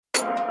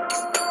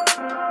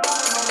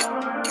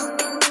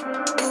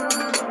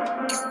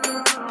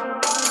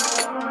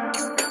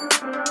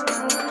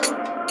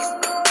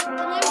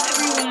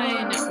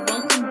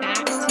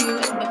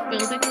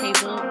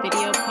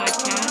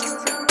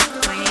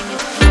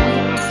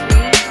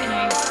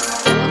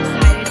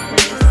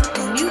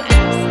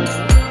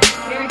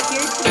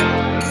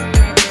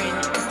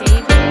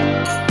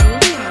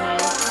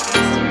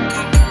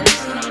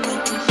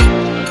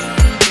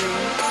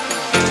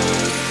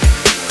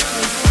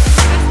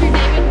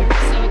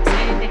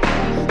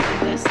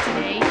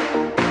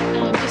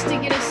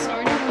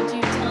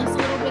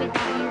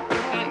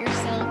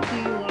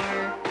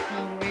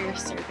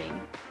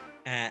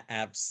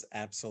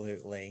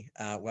Absolutely.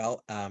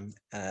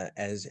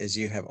 As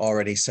you have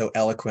already so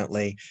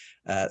eloquently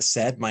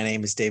said, my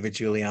name is David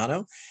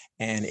Juliano,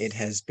 and it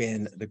has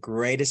been the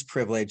greatest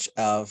privilege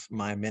of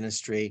my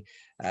ministry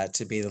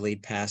to be the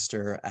lead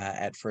pastor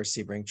at First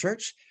Sebring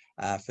Church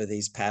for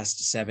these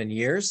past 7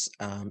 years.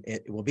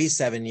 It will be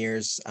 7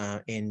 years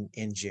in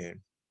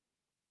June.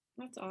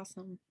 That's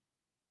awesome.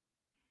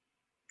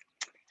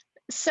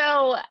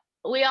 So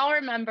we all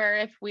remember,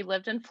 if we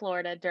lived in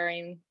Florida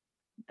during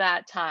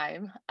that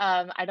time,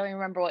 I don't even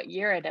remember what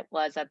year it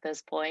was at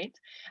this point,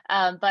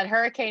 but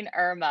Hurricane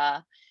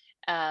Irma.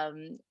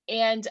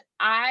 And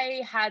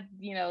I had,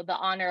 the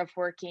honor of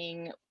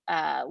working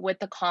with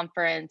the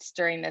conference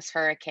during this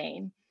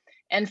hurricane.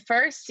 And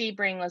First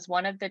Sebring was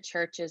one of the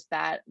churches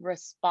that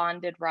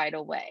responded right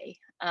away.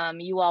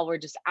 You all were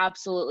just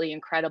absolutely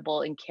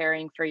incredible in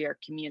caring for your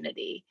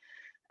community.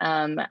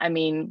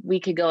 We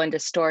could go into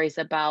stories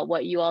about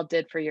what you all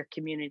did for your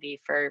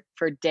community for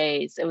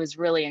days. It was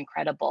really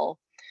incredible.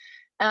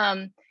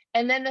 And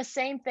then the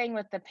same thing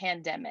with the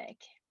pandemic.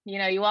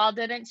 You all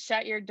didn't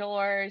shut your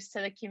doors to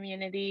the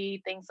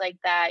community, things like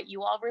that.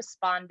 You all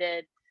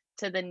responded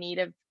to the need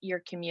of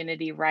your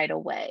community right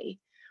away.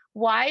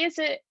 Why is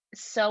it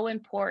so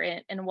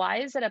important, and why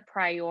is it a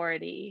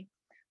priority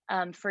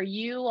for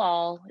you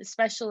all,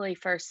 especially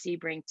for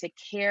Sebring, to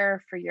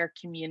care for your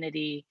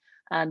community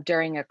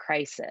during a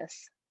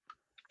crisis?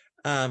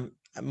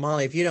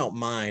 Molly, if you don't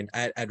mind,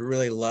 I'd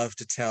really love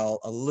to tell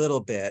a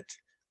little bit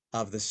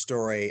of the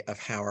story of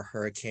how our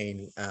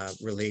hurricane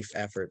relief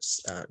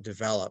efforts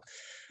develop.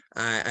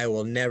 I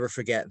will never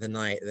forget the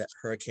night that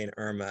Hurricane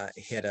Irma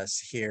hit us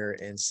here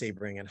in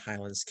Sebring and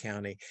Highlands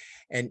County.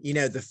 And,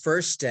 the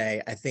first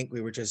day, I think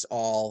we were just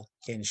all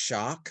in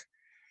shock.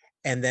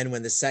 And then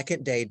when the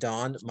second day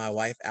dawned, my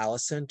wife,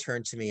 Allison,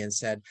 turned to me and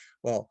said,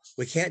 well,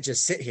 we can't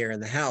just sit here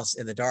in the house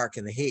in the dark,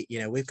 in the heat.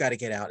 We've got to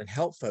get out and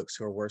help folks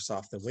who are worse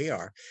off than we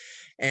are.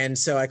 And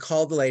so I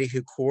called the lady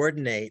who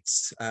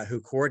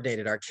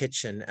coordinated our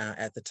kitchen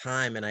at the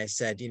time. And I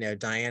said,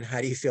 Diane, how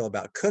do you feel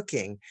about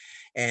cooking?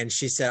 And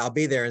she said, I'll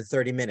be there in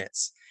 30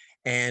 minutes.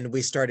 And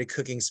we started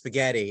cooking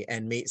spaghetti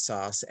and meat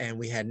sauce, and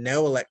we had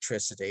no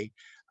electricity,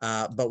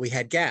 but we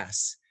had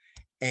gas.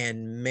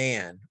 And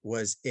man,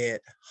 was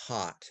it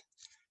hot.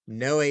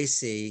 No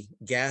AC,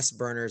 gas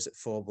burners at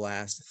full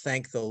blast.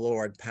 Thank the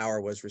Lord, power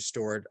was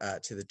restored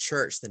to the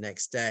church the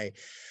next day.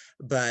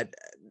 But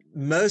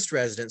most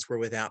residents were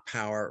without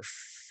power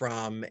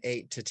from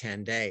 8 to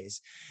 10 days.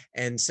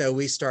 And so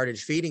we started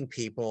feeding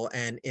people.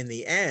 And in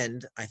the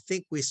end, I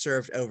think we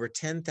served over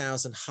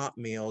 10,000 hot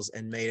meals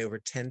and made over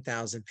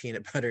 10,000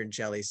 peanut butter and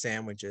jelly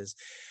sandwiches.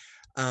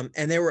 And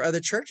there were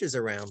other churches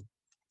around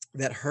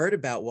that heard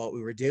about what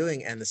we were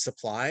doing, and the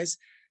supplies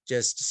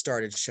just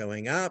started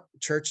showing up.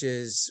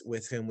 Churches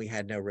with whom we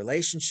had no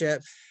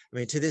relationship.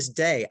 To this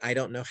day, I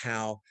don't know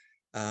how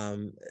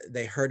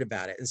they heard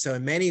about it. And so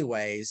in many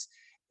ways,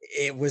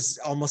 it was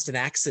almost an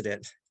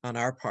accident on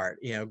our part,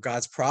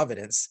 God's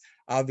providence,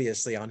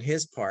 obviously on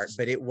his part,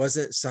 but it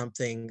wasn't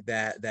something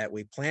that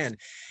we planned.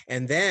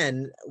 And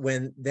then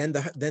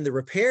the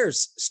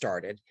repairs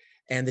started,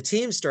 and the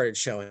team started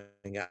showing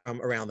up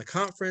around the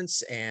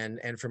conference and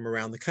from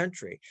around the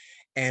country.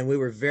 And we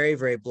were very,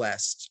 very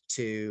blessed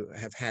to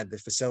have had the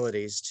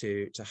facilities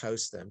to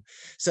host them.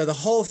 So the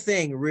whole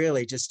thing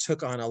really just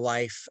took on a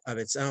life of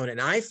its own.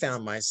 And I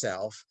found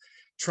myself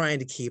trying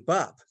to keep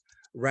up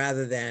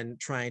rather than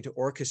trying to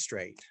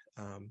orchestrate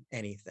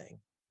anything.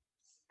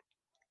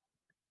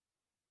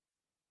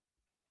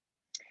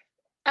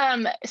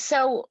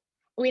 So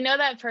we know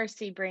that First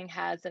Sebring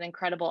has an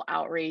incredible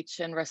outreach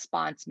and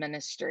response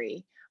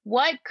ministry.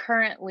 What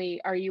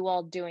currently are you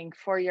all doing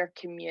for your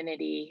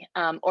community,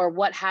 or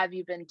what have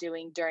you been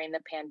doing during the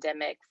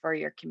pandemic for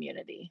your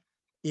community?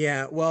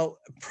 Yeah, well,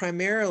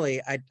 primarily,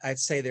 I'd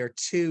say there are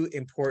two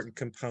important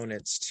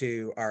components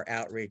to our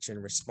outreach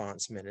and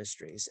response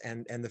ministries.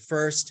 And the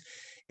first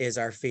is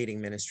our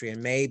feeding ministry.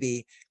 And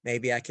maybe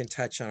I can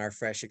touch on our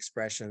fresh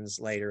expressions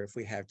later if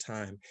we have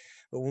time.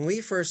 But when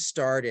we first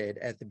started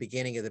at the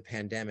beginning of the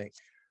pandemic,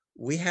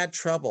 we had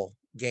trouble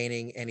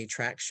gaining any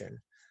traction.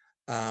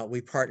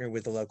 We partnered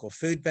with the local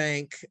food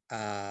bank.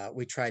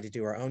 We tried to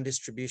do our own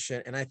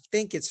distribution. And I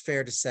think it's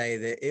fair to say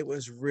that it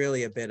was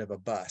really a bit of a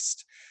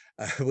bust.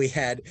 We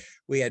had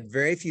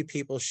very few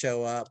people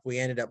show up. We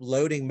ended up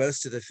loading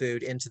most of the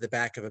food into the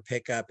back of a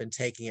pickup and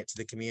taking it to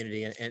the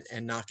community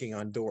and knocking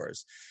on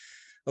doors.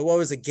 But what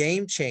was a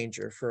game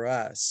changer for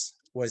us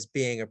was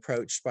being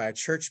approached by a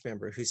church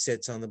member who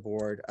sits on the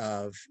board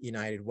of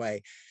United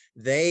Way.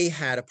 They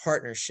had a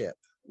partnership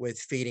with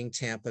Feeding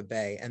Tampa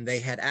Bay, and they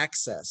had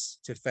access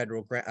to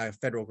federal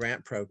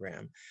grant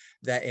program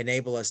that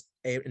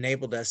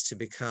enabled us to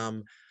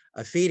become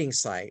a feeding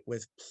site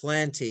with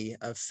plenty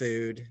of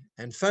food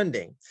and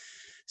funding.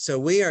 So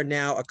we are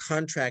now a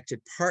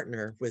contracted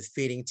partner with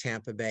Feeding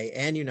Tampa Bay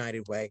and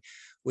United Way,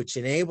 which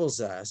enables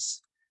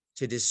us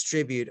to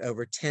distribute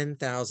over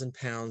 10,000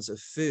 pounds of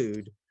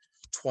food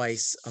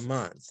twice a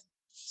month.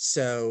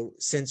 So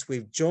since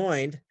we've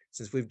joined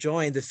since we've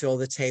joined the Fill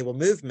the Table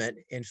movement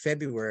in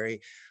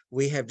February,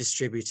 we have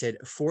distributed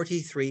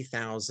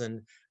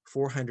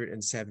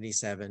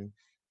 43,477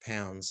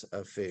 pounds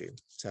of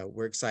food. So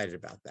we're excited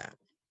about that.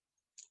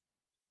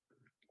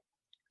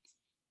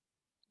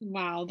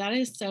 Wow, that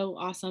is so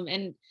awesome.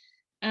 And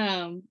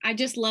I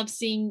just love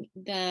seeing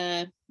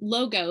the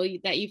logo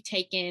that you've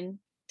taken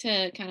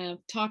to kind of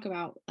talk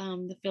about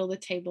the Fill the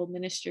Table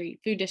ministry,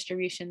 food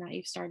distribution that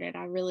you've started.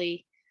 I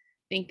really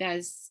think that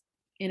is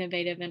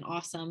innovative and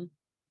awesome.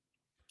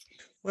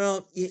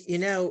 Well, you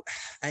know,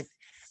 I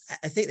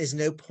I think there's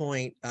no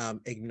point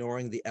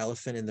ignoring the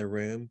elephant in the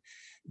room.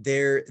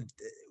 There,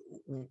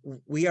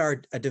 we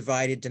are a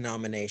divided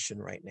denomination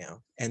right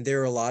now, and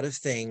there are a lot of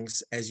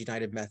things as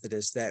United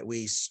Methodists that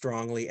we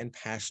strongly and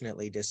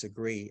passionately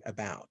disagree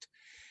about.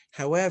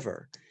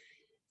 However,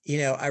 you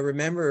know, I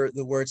remember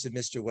the words of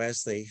Mr.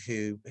 Wesley,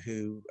 who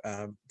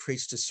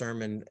preached a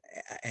sermon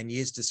and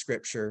used a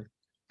scripture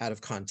out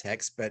of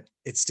context, but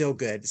it's still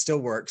good. It still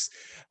works.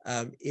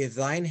 If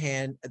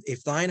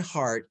thine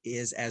heart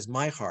is as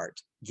my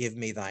heart, give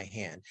me thy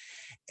hand.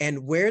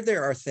 And where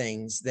there are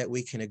things that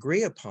we can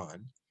agree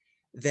upon,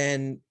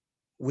 then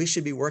we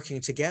should be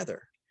working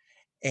together.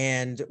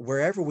 And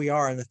wherever we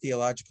are in the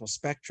theological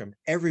spectrum,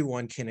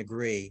 everyone can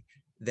agree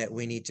that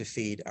we need to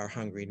feed our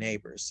hungry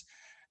neighbors.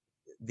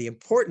 The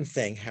important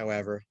thing,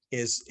 however,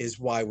 is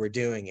why we're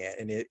doing it.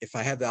 And if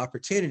I have the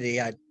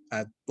opportunity, I'd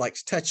like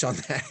to touch on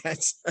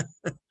that.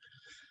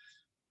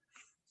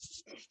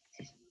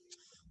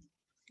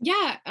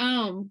 Yeah,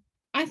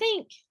 I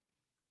think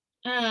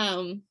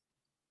um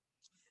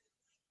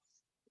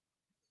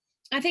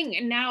I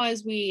think now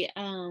as we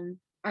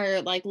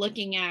are like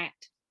looking at,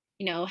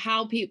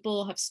 how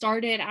people have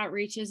started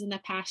outreaches in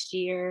the past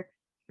year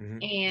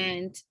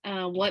Mhm.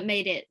 and what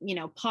made it,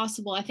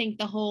 possible. I think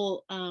the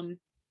whole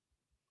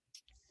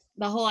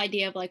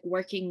idea of like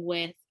working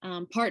with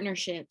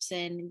partnerships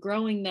and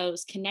growing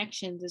those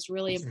connections is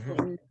really Mhm.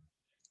 important.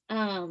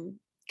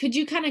 Could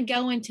you kind of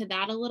go into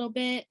that a little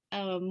bit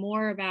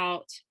more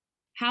about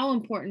how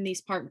important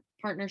these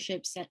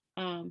partnerships that,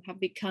 have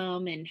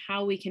become and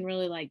how we can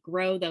really like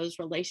grow those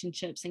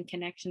relationships and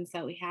connections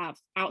that we have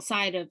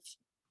outside of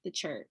the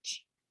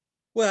church?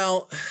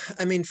 Well,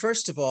 I mean,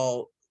 first of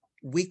all,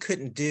 we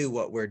couldn't do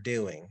what we're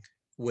doing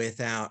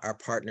without our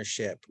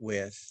partnership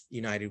with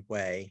United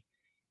Way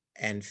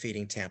and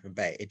Feeding Tampa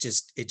Bay. It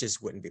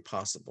just wouldn't be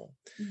possible.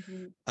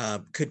 Mhm.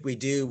 Could we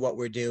do what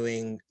we're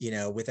doing,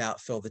 without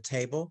Fill the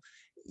Table?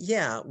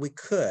 Yeah, we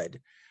could.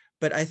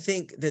 But I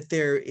think that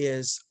there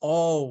is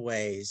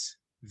always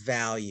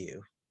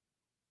value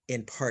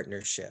in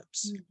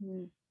partnerships.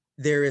 Mhm.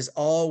 There is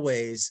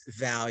always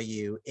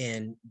value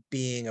in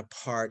being a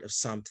part of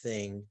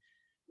something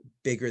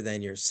bigger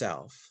than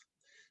yourself.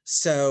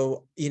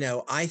 So,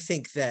 I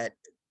think that,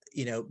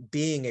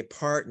 being a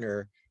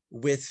partner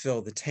with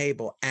Fill the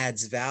Table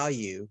adds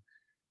value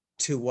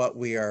to what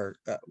we are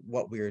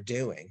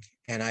doing,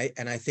 and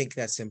I think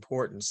that's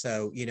important.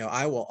 So,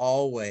 I will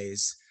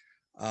always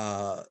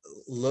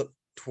look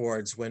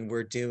towards, when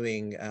we're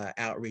doing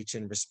outreach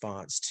and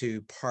response,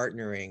 to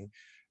partnering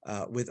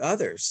with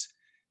others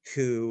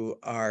who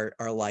are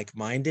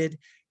like-minded,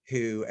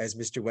 who, as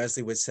Mr.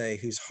 Wesley would say,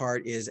 whose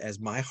heart is as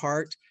my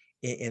heart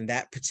in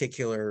that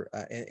particular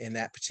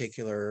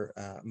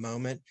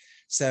moment.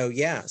 So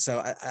yeah,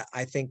 so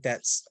I think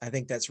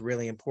that's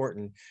really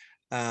important.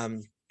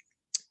 um,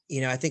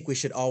 I think we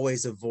should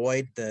always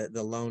avoid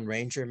the Lone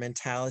Ranger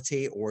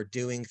mentality, or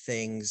doing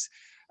things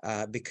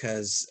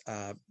because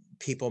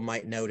people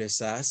might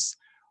notice us,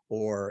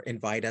 or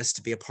invite us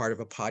to be a part of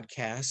a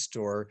podcast,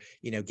 or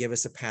give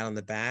us a pat on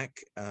the back.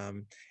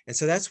 And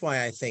so that's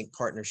why I think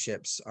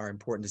partnerships are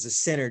important. There's a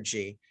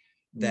synergy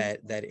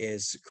Mm. that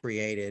is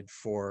created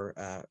for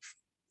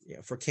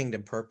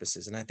kingdom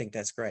purposes, and I think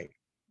that's great.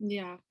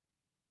 Yeah.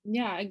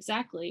 Yeah,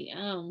 exactly.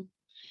 And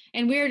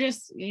we're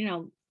just,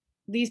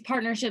 these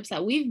partnerships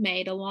that we've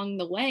made along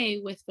the way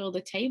with Fill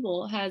the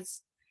Table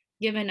has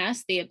given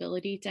us the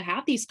ability to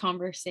have these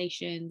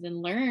conversations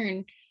and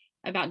learn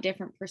about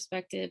different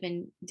perspective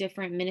and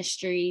different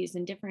ministries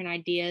and different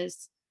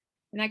ideas.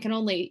 And that can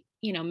only,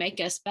 make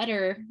us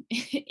better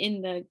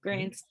in the Mhm.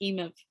 grand scheme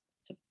of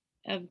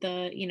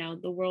the,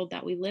 the world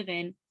that we live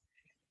in.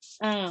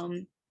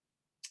 Um,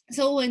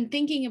 so when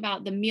thinking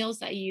about the meals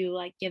that you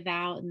like give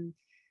out and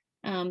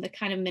the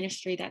kind of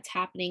ministry that's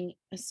happening,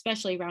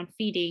 especially around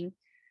feeding.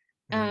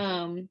 Mhm.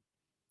 Um,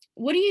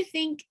 what do you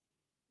think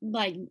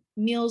like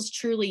meals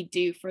truly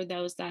do for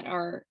those that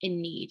are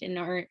in need and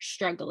are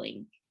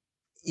struggling?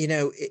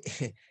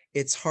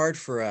 It's hard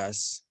for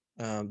us,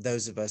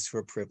 those of us who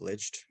are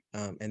privileged,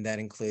 and that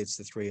includes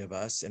the three of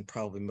us, and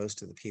probably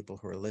most of the people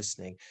who are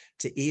listening,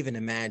 to even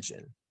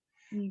imagine.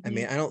 I Hmm.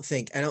 mean, I don't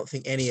think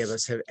any of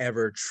us have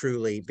ever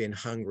truly been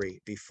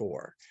hungry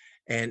before.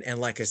 And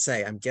like I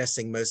say, I'm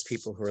guessing most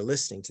people who are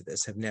listening to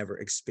this have never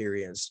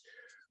experienced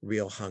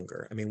real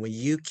hunger. I mean, when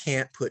you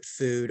can't put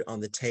food on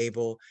the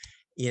table,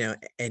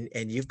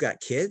 and you've got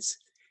kids,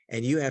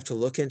 and you have to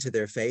look into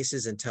their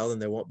faces and tell them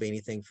there won't be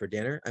anything for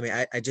dinner. I mean,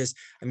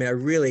 I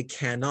really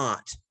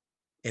cannot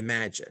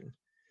imagine.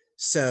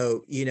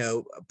 So,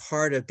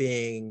 part of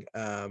being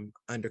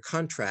under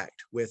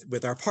contract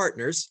with our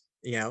partners,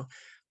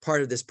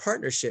 part of this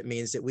partnership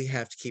means that we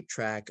have to keep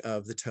track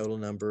of the total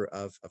number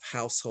of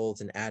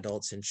households and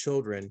adults and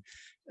children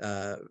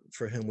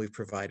for whom we've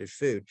provided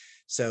food.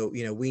 So,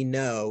 we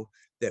know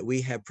that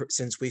we have,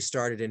 since we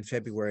started in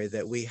February,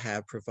 that we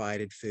have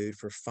provided food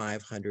for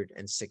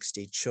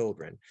 560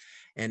 children.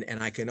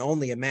 And I can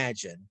only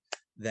imagine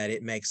that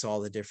it makes all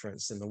the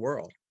difference in the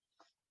world.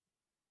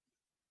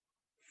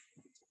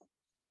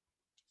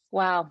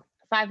 Wow,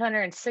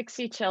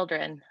 560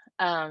 children.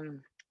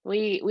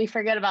 We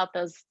forget about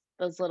those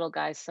little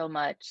guys so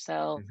much.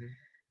 So Mhm.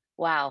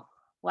 wow,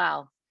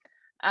 wow.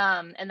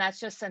 And that's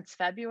just since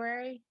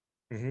February.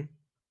 Mhm.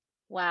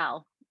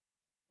 Wow,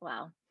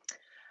 wow.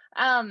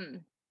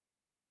 Um,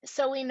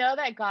 so we know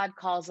that God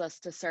calls us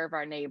to serve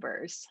our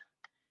neighbors.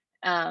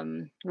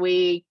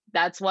 We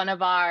That's one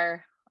of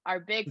our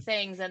big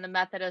things in the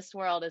Methodist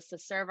world, is to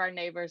serve our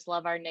neighbors,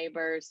 love our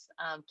neighbors,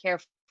 care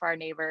for our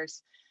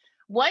neighbors.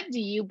 What do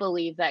you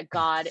believe that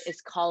God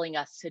is calling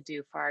us to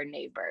do for our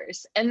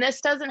neighbors? And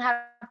this doesn't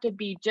have to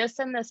be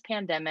just in this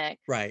pandemic,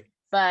 Right.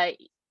 but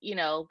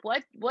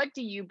what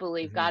do you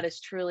believe Mhm. God is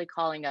truly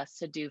calling us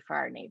to do for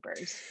our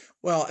neighbors?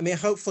 Well, I mean,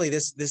 hopefully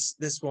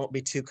this won't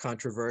be too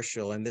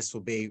controversial, and this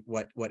will be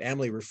what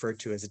Emily referred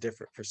to as a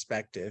different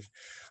perspective,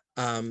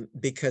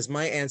 because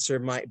my answer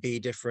might be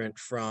different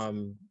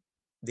from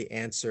the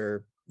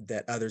answer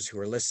that others who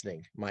are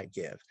listening might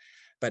give.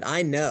 But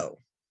I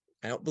know,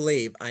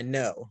 I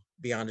know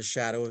beyond a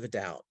shadow of a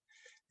doubt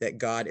that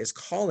God is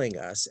calling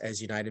us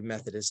as United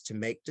Methodists to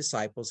make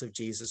disciples of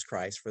Jesus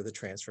Christ for the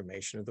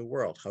transformation of the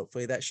world.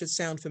 Hopefully that should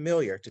sound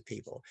familiar to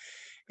people.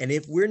 And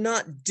if we're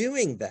not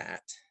doing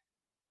that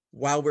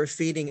while we're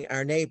feeding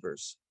our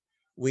neighbors,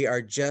 we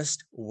are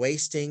just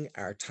wasting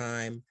our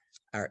time,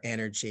 our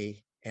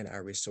energy, and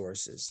our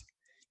resources.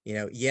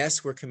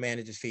 Yes, we're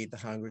commanded to feed the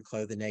hungry,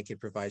 clothe the naked,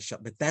 provide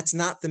shelter, but that's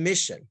not the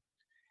mission.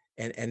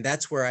 And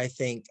that's where I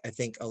think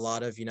a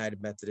lot of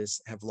United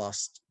Methodists have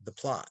lost the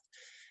plot.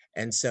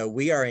 And so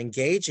we are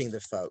engaging the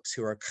folks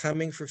who are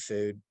coming for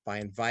food by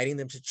inviting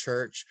them to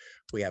church.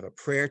 We have a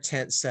prayer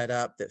tent set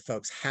up that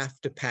folks have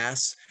to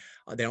pass.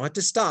 They don't have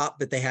to stop,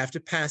 but they have to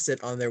pass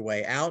it on their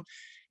way out.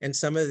 And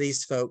some of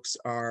these folks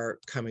are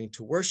coming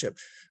to worship.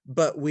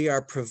 But we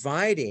are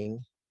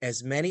providing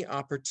as many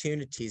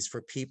opportunities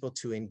for people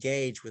to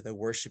engage with a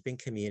worshiping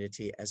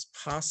community as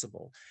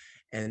possible.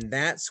 And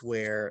that's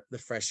where the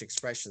fresh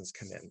expressions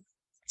come in.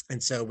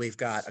 And so we've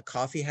got a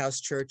coffee house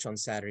church on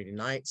Saturday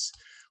nights.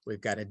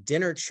 We've got a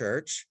dinner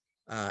church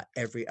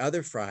every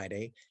other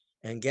Friday.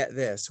 And get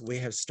this, we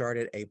have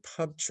started a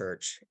pub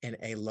church in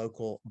a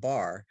local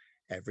bar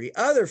every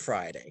other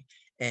Friday.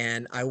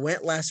 And I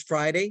went last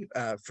Friday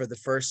for the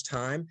first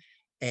time.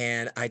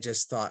 And I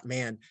just thought,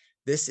 man,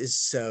 this is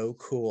so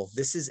cool.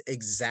 This is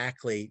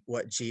exactly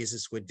what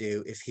Jesus would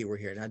do if he were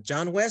here. Now,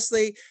 John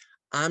Wesley,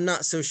 I'm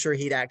not so sure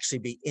he'd actually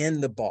be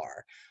in the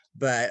bar.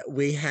 But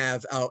we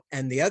have,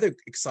 and the other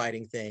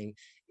exciting thing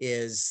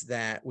is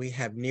that we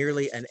have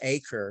nearly an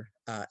acre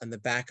in the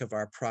back of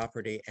our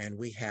property, and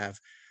we have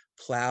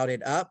plowed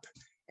it up,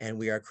 and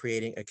we are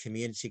creating a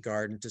community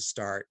garden to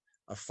start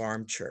a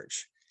farm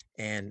church.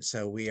 And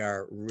so we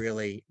are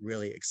really,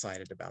 really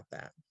excited about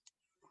that.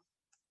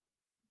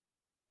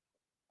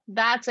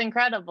 That's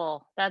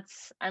incredible.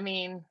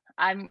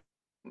 I'm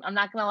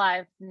not gonna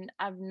lie,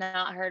 I've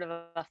not heard of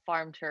a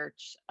farm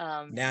church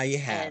Now you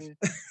have. in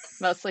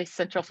mostly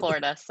Central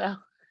Florida. So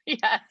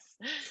yes,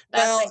 that's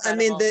Well, I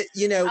mean,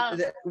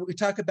 incredible. Um, we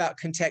talk about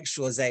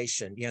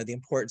contextualization, the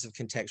importance of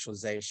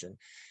contextualization.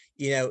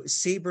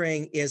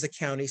 Sebring is a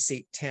county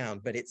seat town,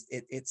 but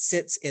it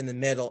sits in the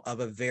middle of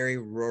a very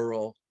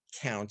rural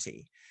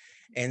county.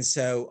 And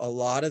so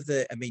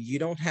I mean, you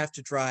don't have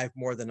to drive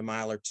more than a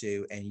mile or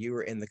two, and you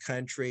are in the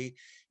country.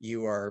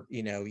 You are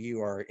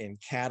in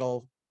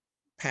cattle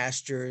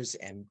pastures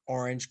and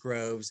orange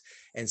groves.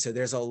 And so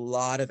there's a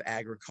lot of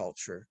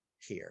agriculture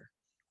here.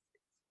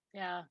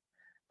 yeah.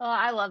 Well,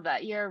 I love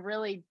that. You're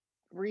really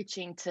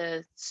reaching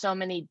to so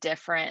many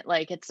different,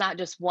 like, it's not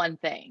just one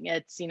thing.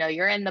 It's,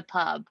 you're in the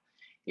pub.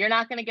 You're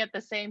not going to get the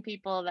same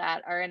people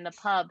that are in the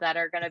pub that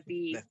are going to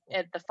be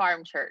at the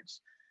farm church.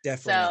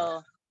 Definitely not.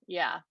 So,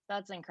 yeah,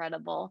 that's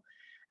incredible.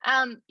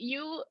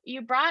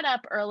 You brought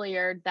up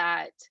earlier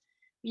that,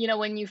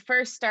 when you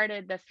first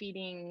started the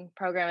feeding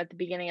program at the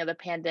beginning of the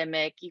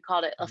pandemic, you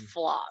called it a Mhm.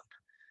 flop.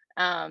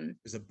 It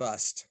was a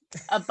bust.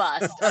 A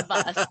bust, a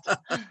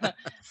bust.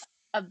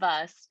 A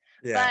bust.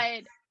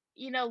 Yeah. But,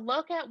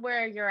 look at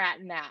where you're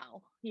at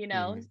now,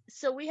 Mhm.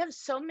 so we have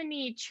so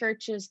many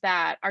churches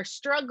that are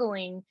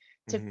struggling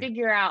to Mhm.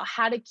 figure out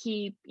how to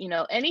keep,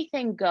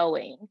 anything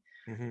going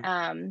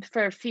Mhm.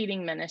 for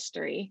feeding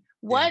ministry.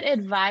 Yeah. What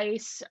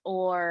advice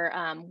or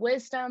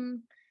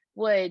wisdom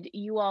would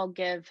you all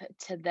give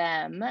to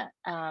them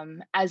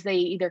as they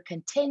either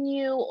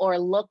continue or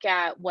look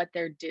at what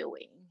they're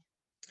doing?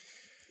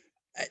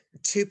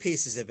 Two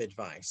pieces of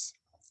advice.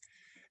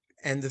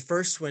 And the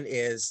first one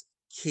is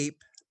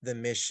keep the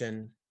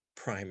mission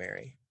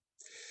primary.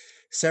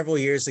 Several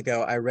years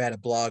ago, I read a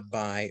blog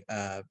by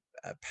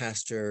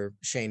Pastor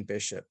Shane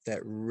Bishop that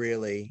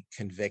really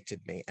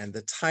convicted me. And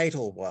the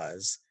title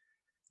was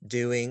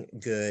Doing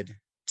Good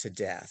to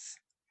Death.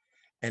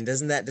 And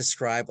doesn't that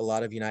describe a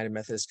lot of United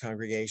Methodist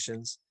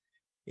congregations?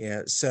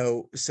 Yeah.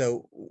 So,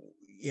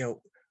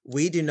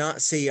 we do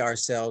not see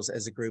ourselves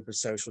as a group of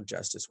social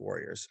justice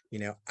warriors.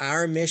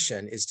 Our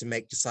mission is to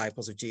make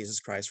disciples of Jesus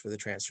Christ for the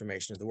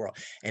transformation of the world.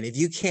 And if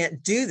you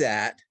can't do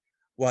that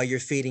while you're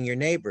feeding your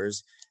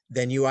neighbors,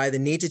 then you either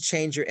need to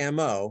change your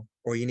MO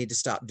or you need to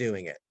stop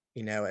doing it.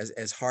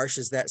 As harsh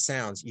as that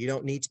sounds, you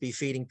don't need to be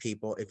feeding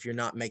people if you're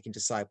not making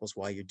disciples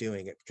while you're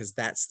doing it, because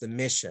that's the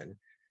mission.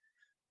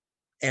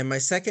 And my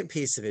second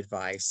piece of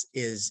advice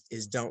is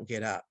don't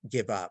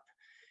give up.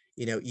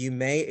 You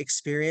may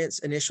experience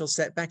initial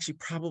setbacks. You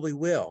probably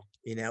will.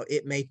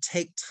 It may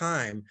take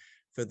time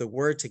for the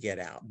word to get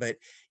out, but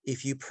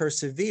if you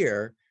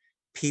persevere,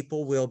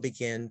 people will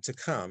begin to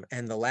come.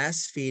 And the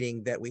last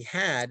feeding that we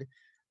had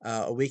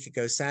a week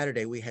ago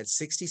Saturday, we had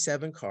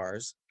 67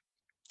 cars.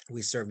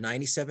 We served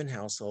 97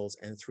 households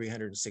and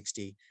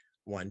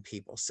 361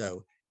 people.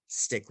 So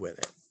stick with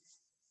it.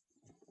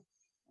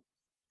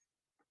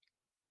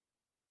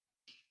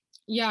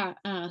 Yeah,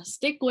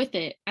 stick with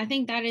it. I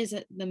think that is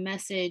the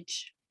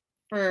message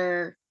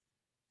for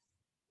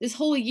this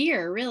whole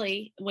year,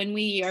 really, when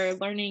we are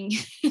learning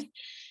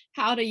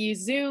how to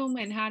use Zoom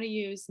and how to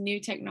use new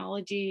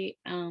technology.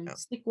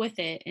 Stick with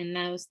it, and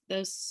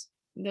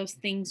those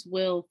things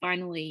will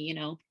finally,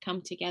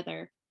 come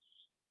together.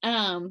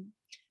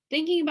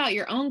 Thinking about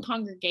your own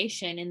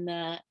congregation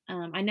and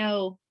I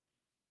know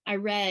I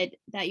read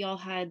that y'all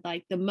had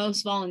like the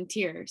most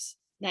volunteers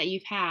that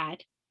you've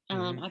had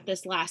at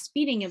this last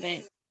feeding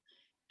event.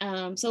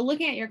 So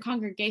looking at your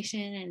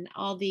congregation and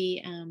all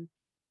the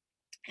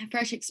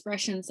fresh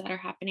expressions that are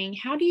happening,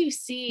 how do you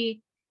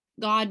see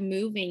God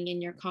moving in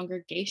your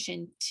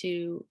congregation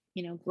to,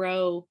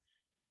 grow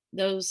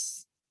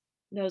those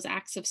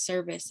acts of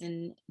service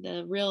and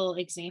the real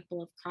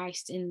example of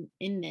Christ in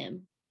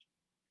them?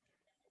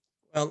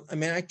 Well,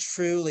 I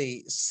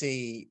truly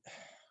see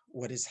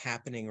what is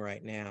happening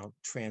right now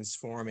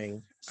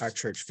transforming our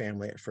church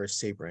family at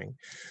First Sebring.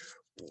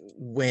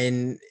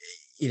 When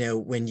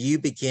you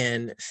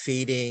begin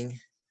feeding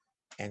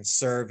and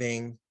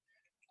serving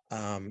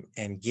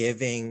and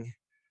giving,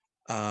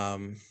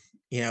 over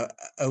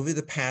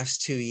the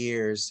past 2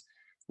 years,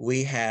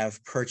 we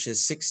have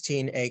purchased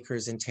 16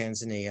 acres in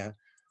Tanzania.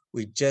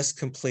 We just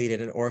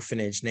completed an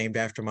orphanage named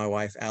after my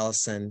wife,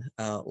 Allison,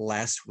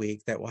 last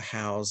week that will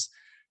house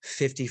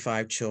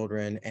 55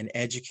 children and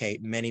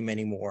educate many,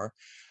 many more.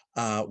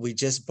 We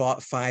just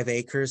bought 5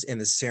 acres in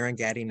the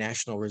Serengeti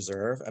National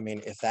Reserve.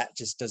 If that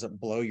just doesn't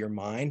blow your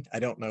mind, I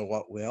don't know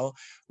what will.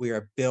 We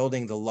are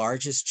building the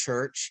largest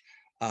church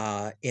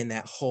in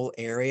that whole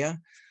area.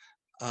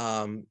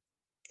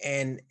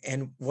 And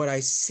what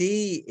I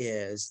see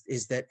is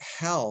that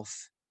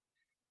health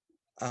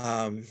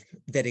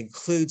that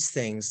includes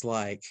things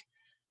like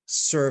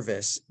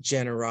service,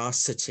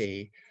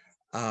 generosity,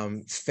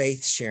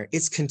 faith sharing,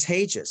 it's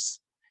contagious.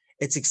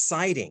 It's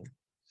exciting.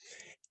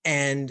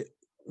 And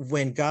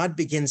when God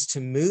begins to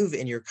move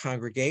in your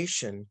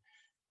congregation,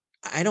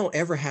 I don't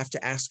ever have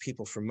to ask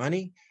people for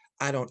money.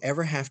 I don't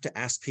ever have to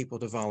ask people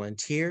to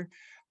volunteer.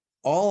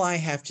 All I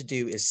have to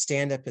do is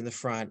stand up in the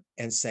front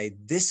and say,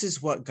 this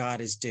is what God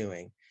is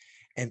doing.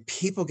 And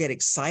people get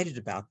excited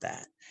about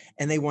that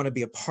and they want to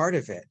be a part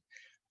of it.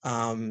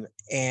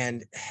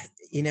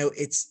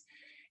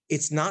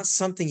 It's not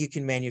something you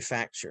can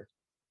manufacture.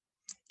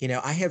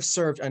 I have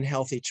served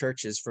unhealthy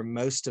churches for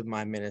most of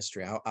my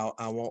ministry.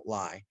 I won't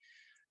lie.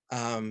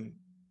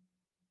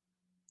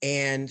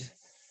 And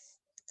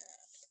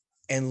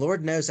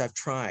Lord knows I've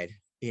tried,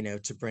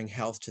 to bring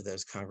health to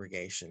those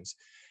congregations,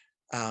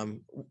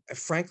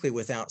 frankly,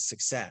 without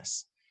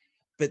success.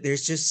 But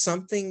there's just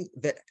something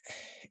that,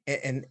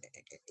 and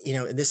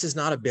this is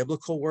not a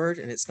biblical word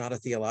and it's not a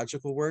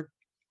theological word,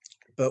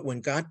 but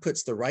when God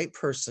puts the right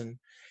person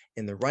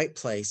in the right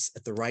place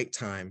at the right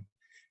time,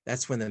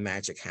 that's when the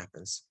magic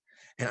happens.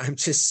 And I'm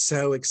just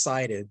so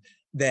excited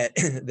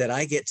that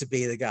I get to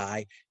be the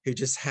guy who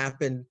just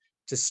happened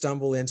to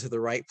stumble into the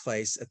right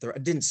place I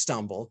didn't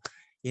stumble,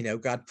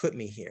 God put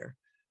me here.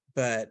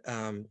 But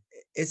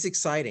it's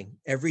exciting.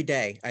 Every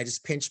day I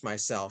just pinch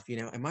myself,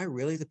 am I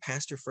really the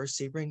pastor First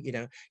Sebring?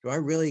 Do I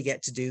really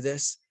get to do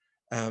this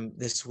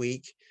this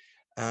week?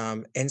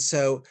 And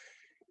so,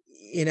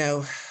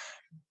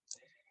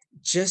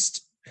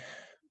 just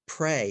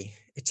pray.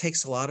 It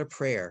takes a lot of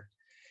prayer.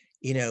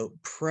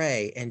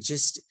 Pray, and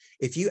just,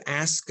 if you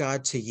ask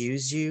God to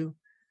use you,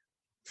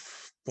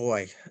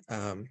 boy,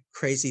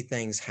 crazy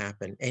things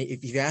happen. And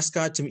if you ask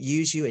God to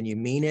use you and you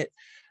mean it,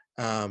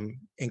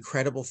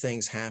 incredible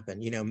things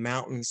happen.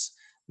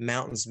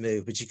 Mountains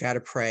move, but you got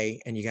to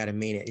pray and you got to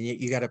mean it. And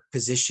you got to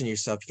position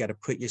yourself. You got to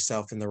put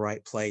yourself in the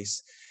right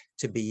place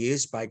to be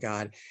used by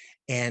God.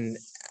 And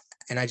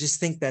I just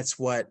think that's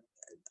what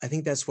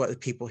the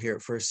people here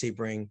at First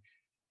Sebring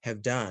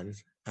have done.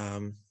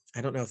 I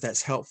don't know if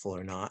that's helpful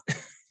or not.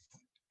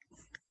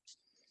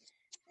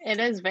 It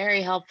is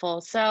very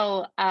helpful.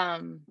 So, I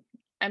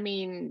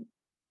mean,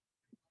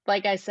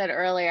 like I said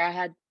earlier, I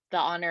had the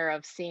honor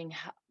of seeing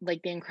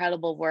like the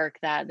incredible work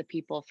that the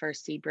people of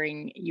First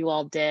Sebring you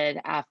all did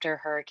after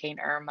Hurricane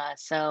Irma.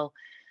 So,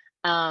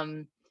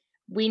 um,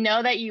 we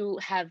know that you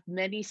have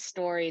many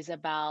stories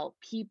about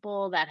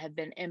people that have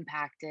been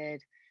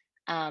impacted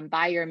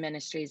by your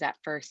ministries at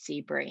First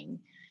Sebring.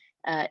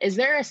 Is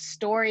there a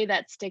story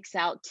that sticks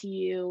out to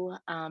you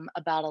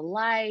about a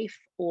life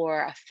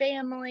or a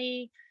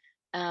family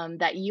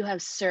that you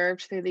have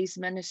served through these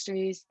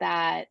ministries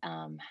that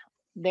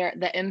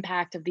the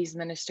impact of these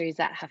ministries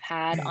that have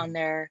had on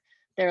their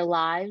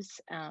lives?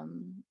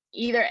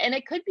 Either, and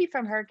it could be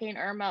from Hurricane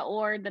Irma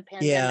or the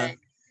Yeah, pandemic.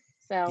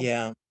 So,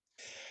 yeah.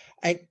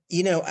 I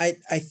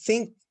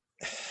think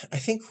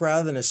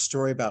rather than a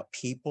story about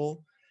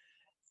people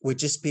would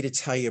just be to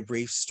tell you a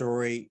brief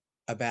story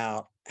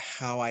about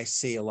how I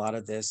see a lot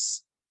of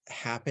this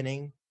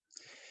happening.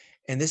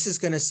 And this is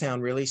going to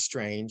sound really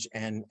strange,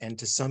 and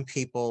to some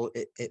people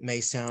it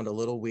may sound a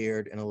little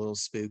weird and a little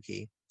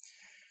spooky.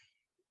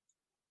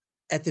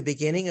 At the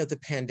beginning of the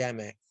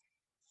pandemic,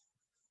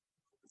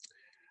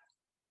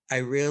 I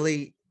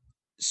really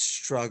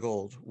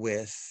struggled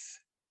with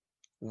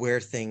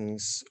where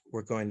things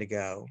were going to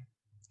go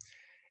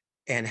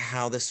and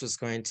how this was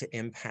going to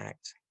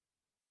impact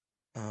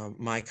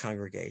my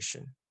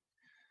congregation,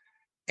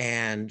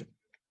 and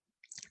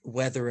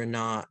whether or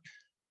not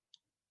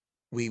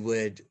we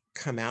would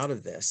come out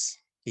of this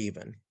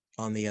even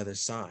on the other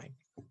side.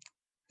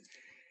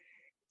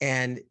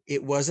 And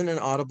it wasn't an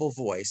audible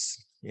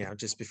voice,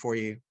 just before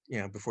you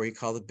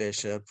call the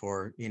bishop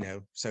or,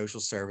 social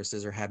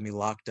services or have me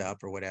locked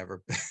up or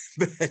whatever.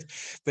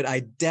 but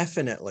I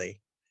definitely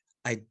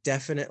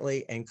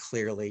and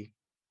clearly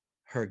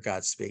heard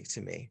God speak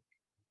to me.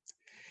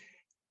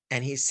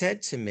 And he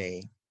said to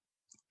me,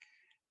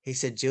 he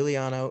said,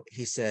 Juliano,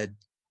 he said,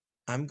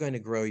 I'm going to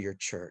grow your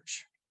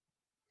church,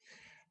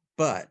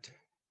 but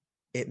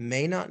it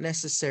may not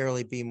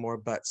necessarily be more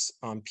butts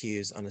on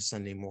pews on a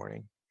Sunday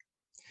morning.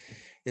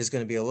 There's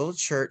going to be a little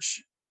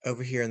church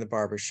over here in the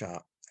barber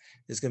shop.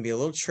 There's going to be a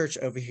little church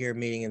over here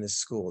meeting in the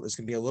school. There's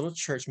going to be a little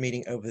church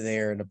meeting over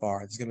there in a bar.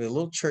 There's going to be a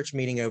little church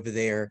meeting over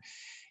there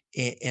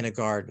in a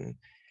garden.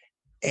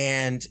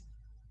 And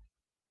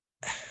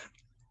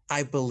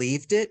I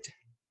believed it,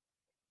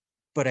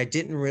 but I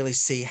didn't really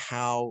see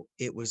how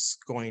it was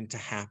going to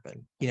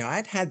happen.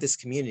 I'd had this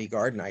community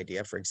garden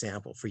idea, for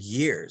example, for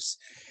years,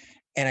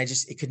 and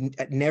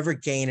I'd never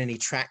gain any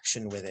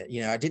traction with it.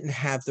 I didn't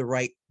have the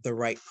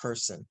right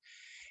person.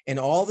 And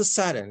all of a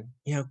sudden,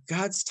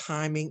 God's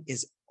timing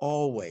is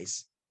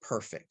always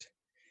perfect.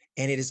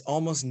 And it is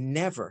almost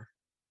never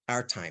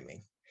our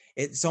timing.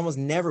 It's almost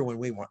never when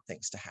we want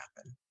things to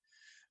happen.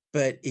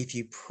 But if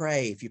you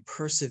pray, if you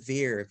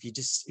persevere, if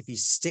you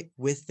stick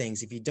with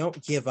things, if you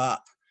don't give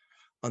up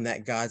on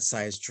that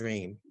God-sized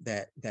dream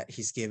that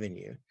he's given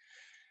you.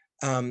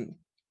 And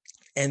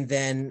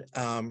then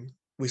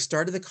we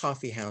started the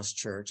Coffee House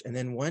Church. And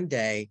then one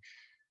day,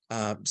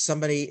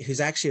 somebody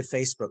who's actually a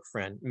Facebook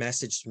friend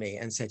messaged me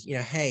and said,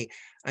 hey,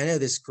 I know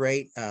this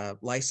great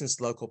licensed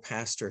local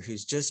pastor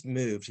who's just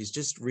moved, he's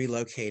just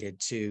relocated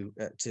to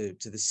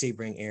the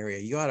Sebring area.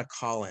 You ought to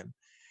call him.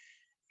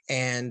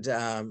 And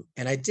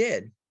I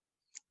did.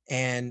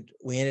 And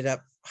we ended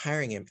up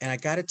hiring him. And I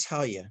got to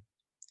tell you,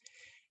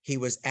 he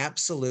was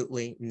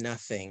absolutely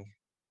nothing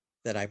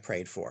that I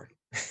prayed for.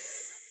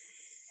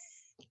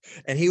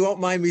 And he won't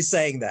mind me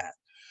saying that.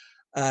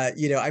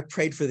 I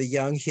prayed for the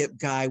young hip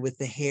guy with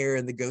the hair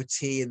and the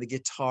goatee and the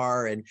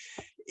guitar, and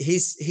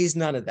he's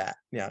none of that.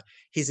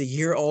 He's a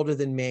year older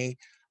than me.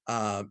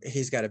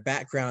 He's got a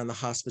background in the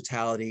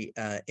hospitality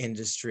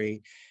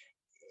industry.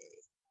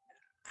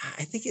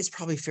 I think it's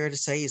probably fair to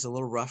say he's a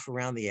little rough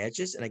around the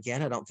edges. And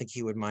again, I don't think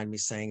he would mind me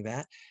saying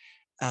that.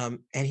 And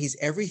he's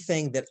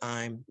everything that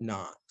I'm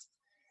not.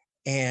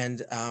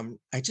 And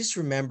I just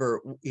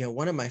remember,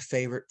 one of my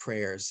favorite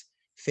prayers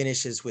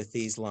finishes with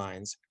these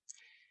lines.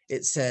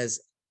 It says,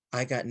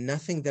 I got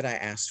nothing that I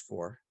asked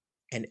for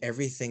and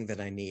everything that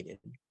I needed.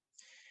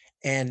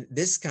 And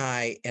this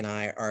guy and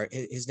I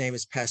his name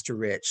is Pastor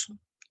Rich.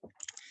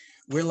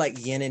 We're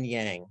like yin and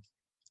yang.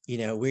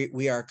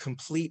 We are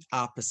complete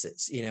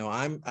opposites.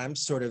 I'm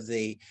sort of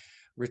the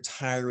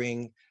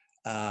retiring,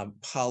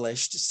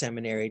 polished,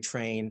 seminary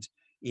trained,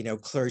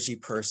 clergy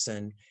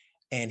person.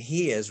 And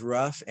he is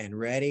rough and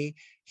ready.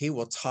 He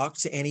will talk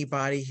to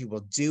anybody. He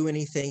will do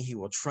anything. He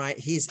will try.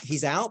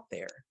 He's out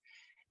there.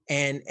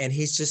 And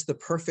he's just the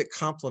perfect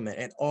complement.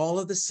 And all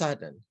of a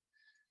sudden,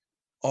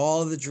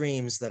 all of the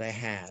dreams that I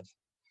had,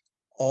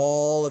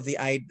 all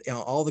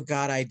the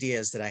God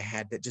ideas that I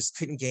had that just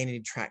couldn't gain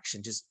any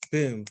traction, just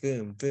boom,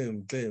 boom,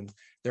 boom, boom.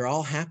 They're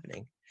all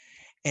happening.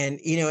 And,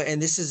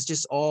 and this is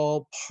just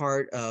all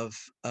part of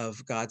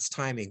God's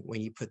timing.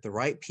 When you put the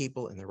right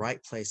people in the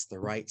right place at the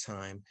right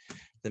time,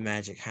 the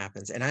magic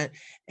happens. And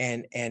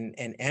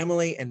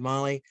Emily and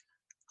Molly,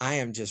 I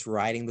am just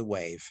riding the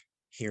wave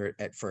here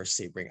at First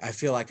Sebring. I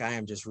feel like I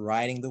am just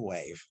riding the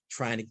wave,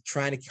 trying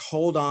to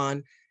hold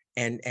on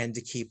and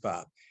to keep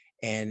up.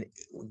 and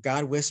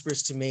God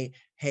whispers to me,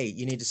 hey,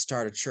 you need to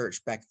start a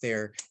church back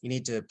there. You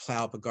need to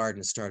plow up a garden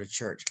and start a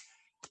church.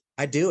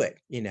 I do it.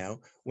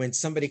 When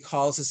somebody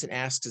calls us and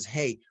asks us,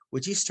 hey,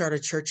 would you start a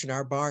church in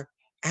our bar?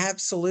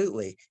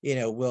 Absolutely.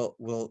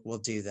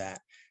 We'll do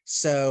that.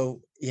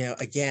 So,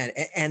 again,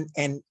 and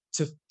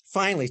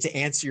to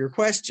answer your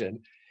question,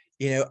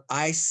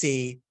 I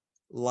see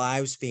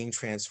lives being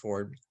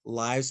transformed,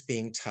 lives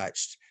being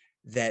touched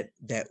that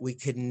we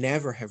could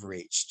never have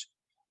reached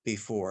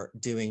before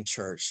doing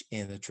church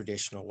in the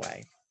traditional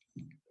way.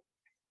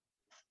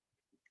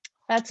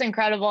 That's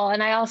incredible.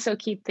 And I also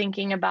keep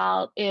thinking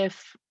about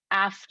if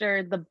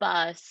after the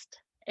bust,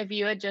 if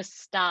you had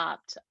just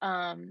stopped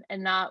and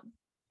not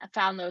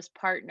found those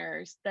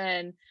partners,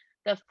 then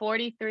the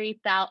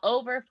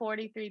over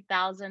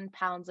 43,000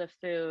 pounds of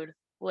food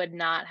would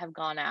not have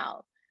gone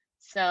out.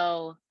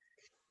 So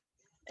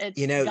it's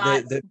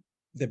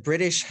the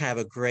British have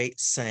a great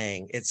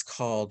saying. It's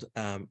called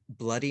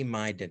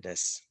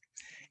bloody-mindedness.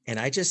 And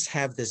I just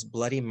have this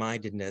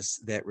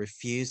bloody-mindedness that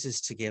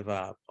refuses to give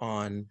up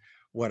on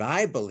what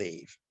I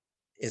believe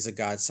is a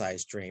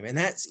God-sized dream. And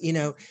that's,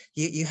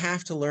 you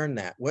have to learn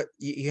that.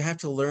 You have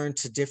to learn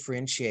to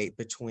differentiate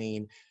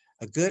between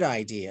a good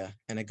idea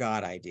and a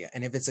God idea.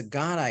 And if it's a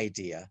God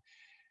idea,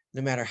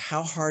 no matter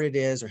how hard it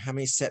is or how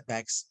many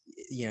setbacks,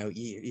 you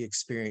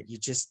experience, you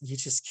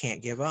just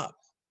can't give up.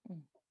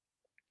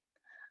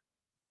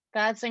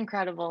 That's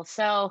incredible.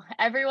 So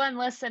everyone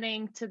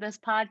listening to this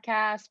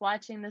podcast,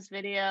 watching this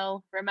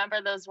video,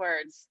 remember those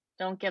words,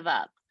 don't give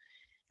up.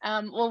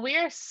 Well, we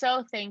are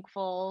so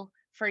thankful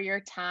for your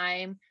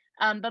time.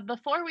 But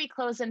before we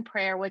close in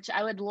prayer, which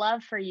I would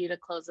love for you to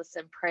close us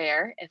in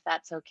prayer, if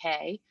that's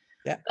okay.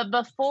 Yeah. But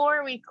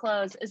before we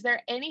close, is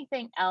there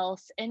anything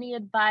else, any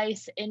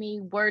advice, any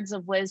words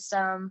of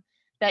wisdom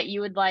that you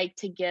would like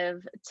to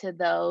give to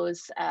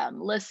those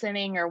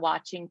listening or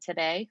watching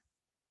today?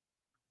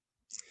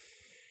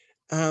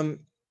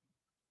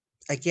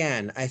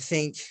 Again, I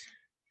think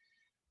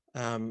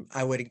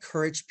I would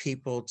encourage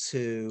people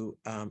to,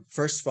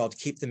 first of all, to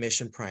keep the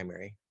mission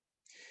primary.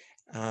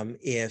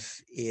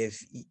 If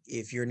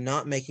you're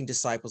not making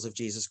disciples of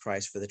Jesus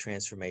Christ for the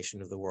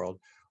transformation of the world,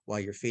 while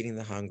you're feeding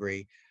the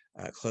hungry,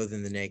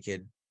 clothing the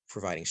naked,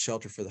 providing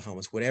shelter for the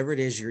homeless, whatever it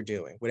is you're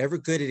doing, whatever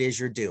good it is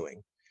you're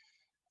doing,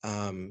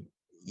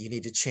 you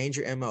need to change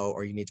your MO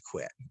or you need to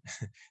quit,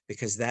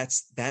 because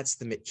that's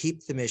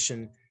keep the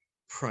mission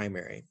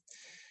primary.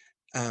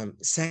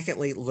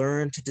 Secondly,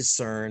 learn to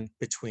discern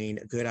between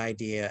a good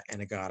idea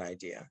and a God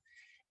idea.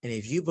 And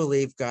if you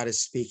believe God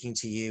is speaking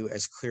to you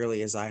as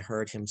clearly as I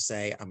heard him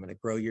say, I'm going to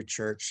grow your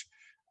church.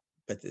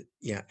 But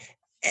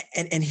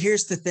and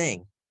here's the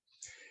thing.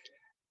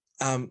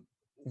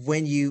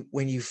 When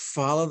you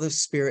follow the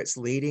Spirit's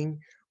leading,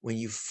 when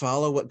you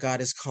follow what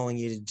God is calling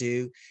you to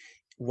do,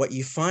 what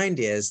you find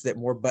is that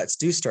more butts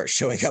do start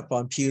showing up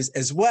on pews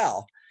as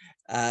well.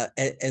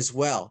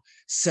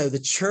 So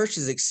the church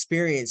is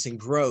experiencing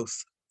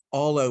growth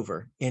all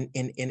over in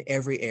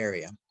every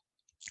area.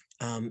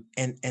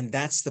 And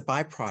that's the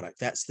byproduct.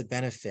 That's the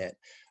benefit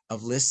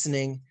of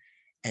listening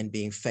and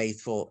being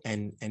faithful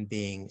and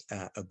being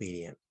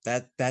obedient.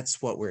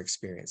 That's what we're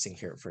experiencing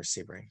here at First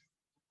Sebring.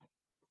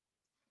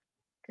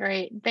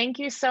 Great. Thank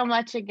you so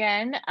much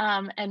again.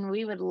 And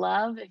we would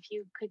love if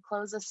you could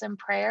close us in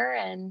prayer.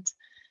 And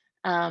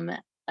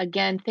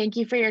again, thank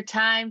you for your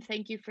time.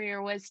 Thank you for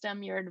your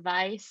wisdom, your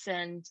advice.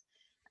 And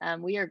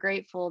we are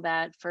grateful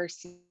that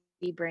First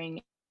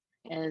Sebring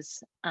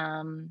is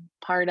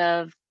part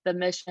of the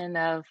mission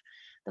of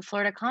the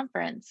Florida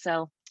Conference.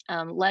 So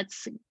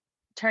let's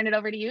turn it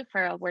over to you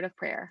for a word of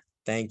prayer.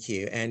 Thank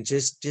you. And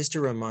just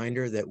a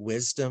reminder that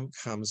wisdom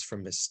comes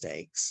from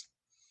mistakes.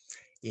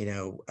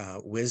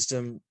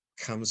 Wisdom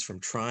comes from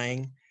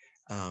trying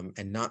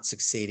and not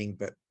succeeding,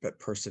 but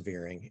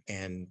persevering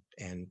and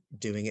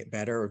doing it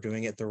better or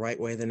doing it the right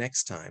way the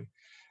next time.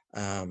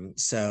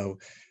 So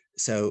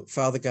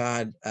Father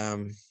God,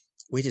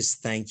 we just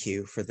thank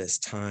you for this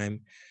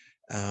time.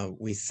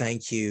 We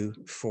thank you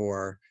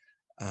for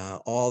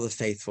all the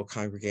faithful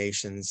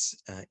congregations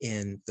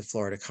in the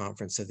Florida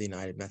Conference of the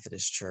United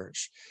Methodist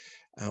Church.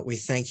 We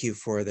thank you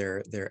for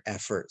their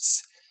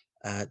efforts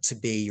to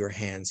be your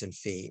hands and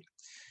feet.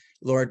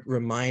 Lord,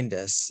 remind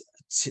us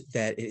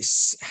that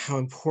it's how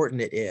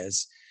important it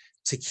is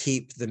to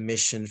keep the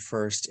mission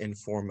first and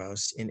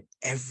foremost in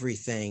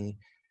everything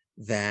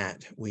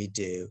that we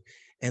do.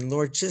 And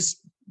Lord,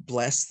 just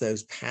bless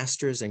those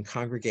pastors and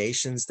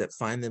congregations that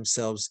find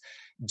themselves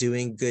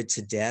doing good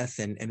to death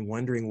and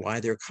wondering why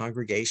their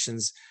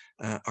congregations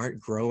aren't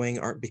growing,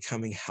 aren't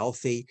becoming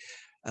healthy.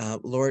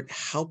 Lord,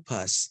 help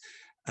us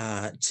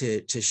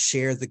to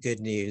share the good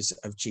news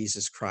of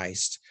Jesus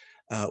Christ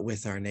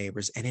with our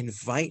neighbors and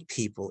invite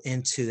people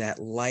into that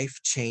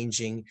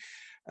life-changing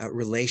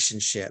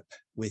relationship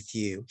with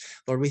you.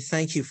 Lord, we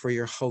thank you for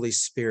your Holy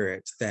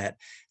Spirit that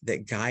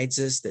guides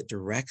us, that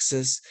directs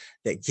us,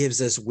 that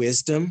gives us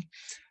wisdom.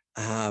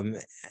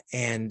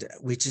 And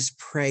we just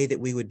pray that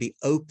we would be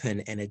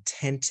open and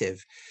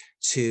attentive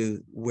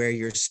to where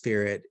your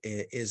Spirit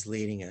is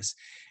leading us.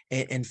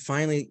 And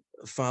finally,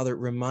 Father,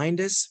 remind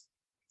us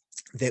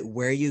that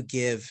where you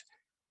give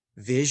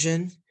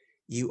vision,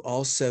 you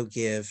also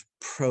give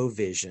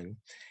provision.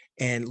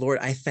 And Lord,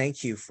 I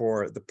thank you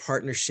for the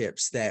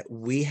partnerships that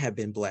we have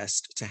been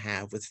blessed to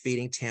have with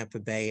Feeding Tampa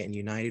Bay and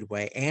United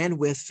Way, and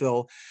with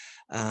Phil,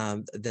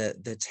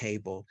 the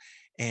table.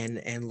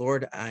 And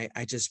Lord,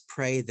 I just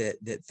pray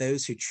that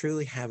those who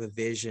truly have a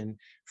vision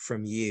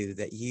from you,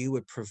 that you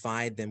would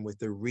provide them with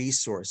the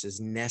resources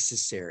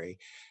necessary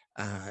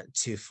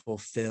to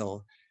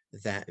fulfill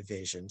that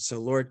vision. So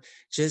Lord,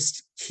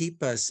 just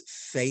keep us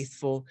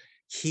faithful,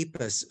 keep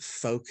us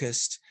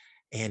focused,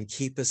 and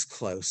keep us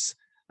close,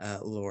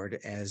 Lord,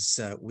 as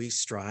we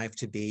strive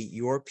to be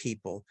your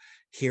people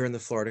here in the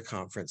Florida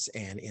Conference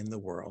and in the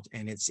world.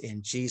 And it's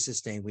in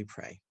Jesus' name we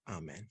pray.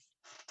 Amen.